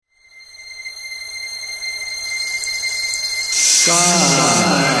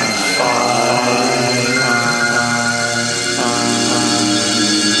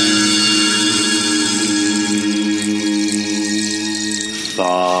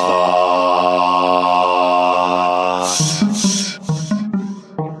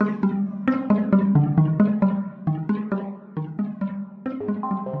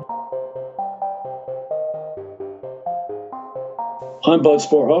I'm Bud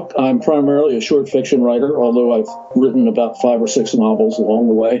Sparhawk. I'm primarily a short fiction writer, although I've written about 5 or 6 novels along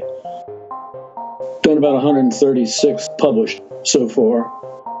the way. Done about 136 published so far.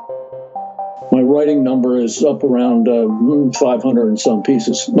 My writing number is up around 500 and some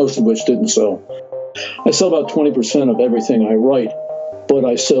pieces, most of which didn't sell. I sell about 20% of everything I write, but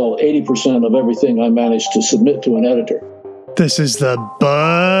I sell 80% of everything I manage to submit to an editor. This is the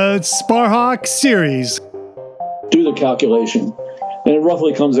Bud Sparhawk series. Do the calculation. And it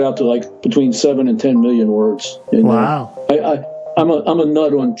roughly comes out to like between 7 and 10 million words. Wow. I'm a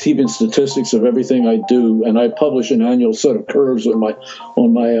nut on keeping statistics of everything I do, and I publish an annual set of curves on my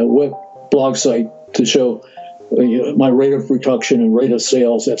web blog site to show my rate of reduction and rate of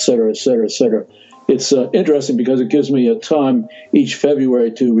sales, et cetera, et cetera, et cetera. It's interesting because it gives me a time each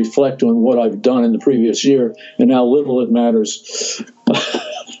February to reflect on what I've done in the previous year and how little it matters.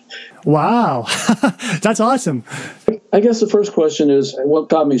 Wow. That's awesome. I guess the first question is, what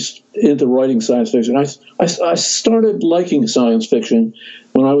got me into writing science fiction? I started liking science fiction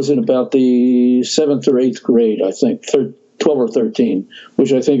when I was in about the 7th or 8th grade, I think, 12 or 13,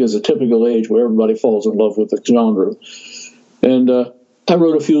 which I think is a typical age where everybody falls in love with the genre. And I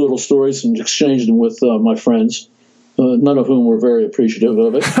wrote a few little stories and exchanged them with my friends, none of whom were very appreciative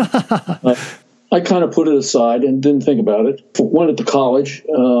of it. I kind of put it aside and didn't think about it. Went into college,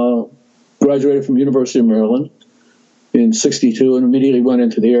 graduated from University of Maryland in 62, and immediately went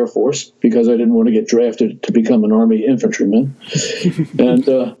into the Air Force because I didn't want to get drafted to become an Army infantryman. And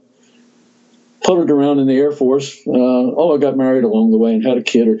puttered around in the Air Force. I got married along the way and had a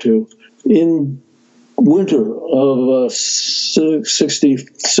kid or two. In winter of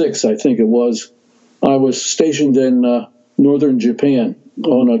 66, I think it was, I was stationed in northern Japan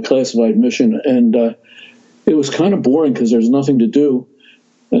on a classified mission, and it was kind of boring because there's nothing to do.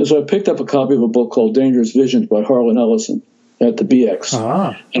 And so I picked up a copy of a book called Dangerous Visions by Harlan Ellison at the BX.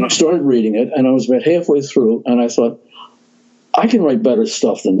 And I started reading it, and I was about halfway through, and I thought, I can write better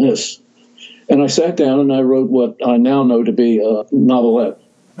stuff than this. And I sat down and I wrote what I now know to be a novelette.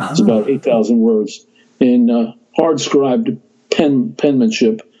 It's about 8,000 words in hard-scribed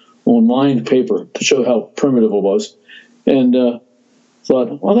penmanship on lined paper to show how primitive it was. And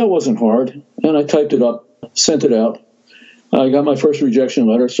thought, well, that wasn't hard. And I typed it up, sent it out. I got my first rejection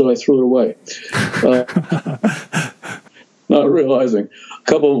letter, so I threw it away. Not realizing. A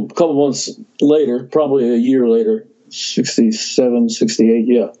couple months later, probably a year later, 67, 68,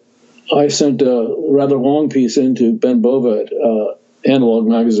 yeah, I sent a rather long piece into Ben Bova at Analog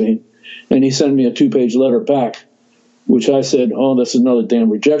magazine, and he sent me a 2-page letter back, which I said, oh, that's another damn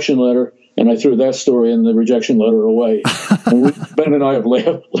rejection letter, and I threw that story and the rejection letter away. And Ben and I have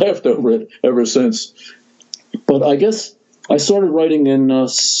laughed over it ever since. But I guess I started writing in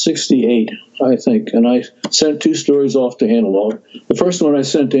 68, I think, and I sent 2 stories off to Analog. The first one I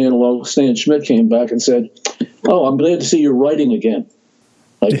sent to Analog, Stan Schmidt came back and said, oh, I'm glad to see you're writing again.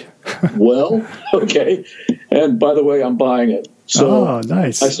 Like, well, okay. And by the way, I'm buying it. So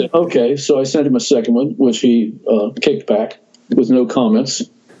nice. I said, okay. So I sent him a second one, which he kicked back with no comments.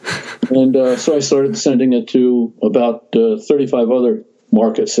 And so I started sending it to about 35 other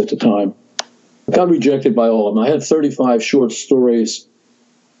markets at the time. Got rejected by all of them. I had 35 short stories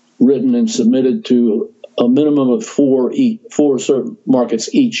written and submitted to a minimum of 4 certain markets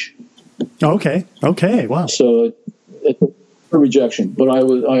each. Okay. Wow. So it's a rejection, but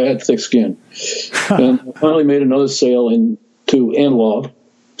I had thick skin. And I finally made another sale to Analog.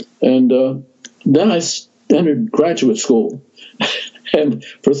 And then I entered graduate school. And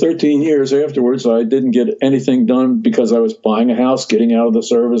for 13 years afterwards, I didn't get anything done because I was buying a house, getting out of the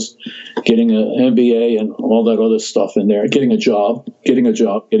service, getting an MBA and all that other stuff in there, getting a job. And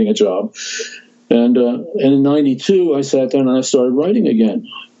in 92, I sat down and I started writing again.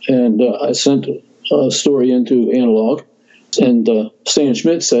 And I sent a story into Analog. And Stan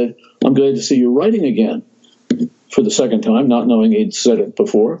Schmidt said, I'm glad to see you writing again for the second time, not knowing he'd said it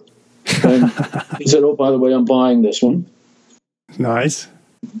before. And he said, oh, by the way, I'm buying this one. Nice.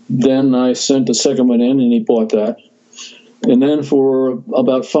 Then I sent the second one in, and he bought that. And then for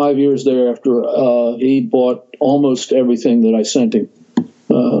about 5 years thereafter, he bought almost everything that I sent him.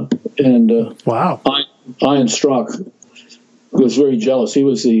 Wow. Ian Strock was very jealous. He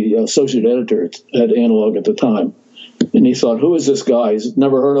was the associate editor at Analog at the time. And he thought, who is this guy? He's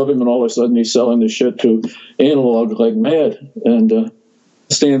never heard of him, and all of a sudden he's selling this shit to Analog like mad. And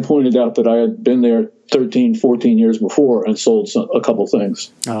Stan pointed out that I had been there 13, 14 years before and sold a couple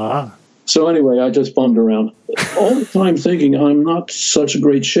things. Ah. So anyway, I just bummed around. All the time thinking, I'm not such a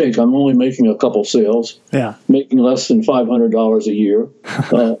great shake. I'm only making a couple sales. Yeah. Making less than $500 a year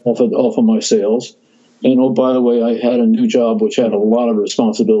off of my sales. And oh, by the way, I had a new job which had a lot of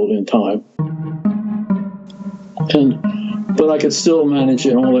responsibility and time. But I could still manage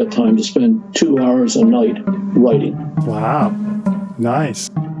in all that time to spend 2 hours a night writing. Wow. Nice.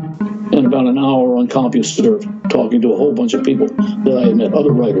 And about an hour on CompuServe talking to a whole bunch of people that I had met,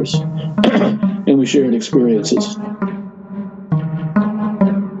 other writers. And we shared experiences.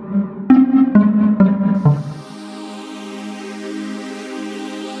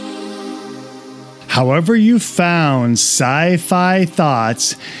 However you found Sci-Fi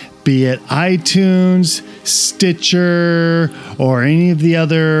Thoughts, be it iTunes, Stitcher, or any of the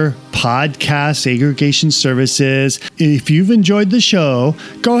other podcast aggregation services, if you've enjoyed the show,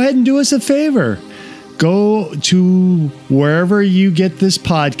 go ahead and do us a favor. Go to wherever you get this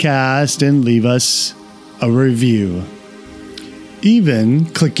podcast and leave us a review. Even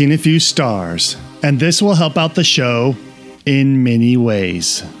clicking a few stars. And this will help out the show in many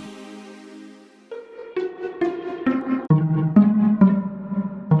ways.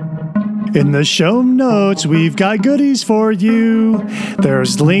 In the show notes, we've got goodies for you.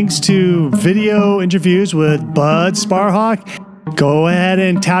 There's links to video interviews with Bud Sparhawk. Go ahead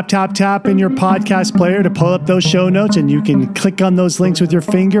and tap in your podcast player to pull up those show notes, and you can click on those links with your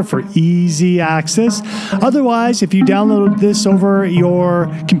finger for easy access. Otherwise, if you download this over your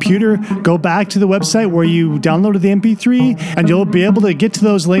computer, go back to the website where you downloaded the MP3, and you'll be able to get to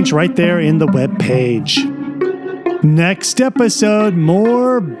those links right there in the web page. Next episode,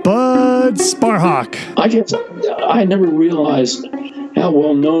 more Bud Sparhawk. I guess I never realized how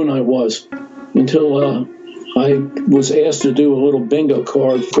well known I was until I was asked to do a little bingo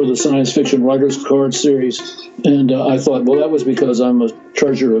card for the Science Fiction Writers Card series. And I thought, well, that was because I'm a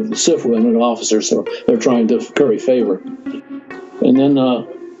treasurer of the SIF women officer, so they're trying to curry favor. And then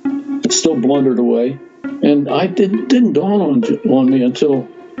it still blundered away. And I didn't dawn on me until,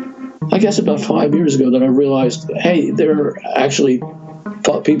 I guess, about 5 years ago that I realized, hey, there are actually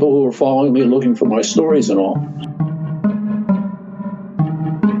people who are following me looking for my stories and all.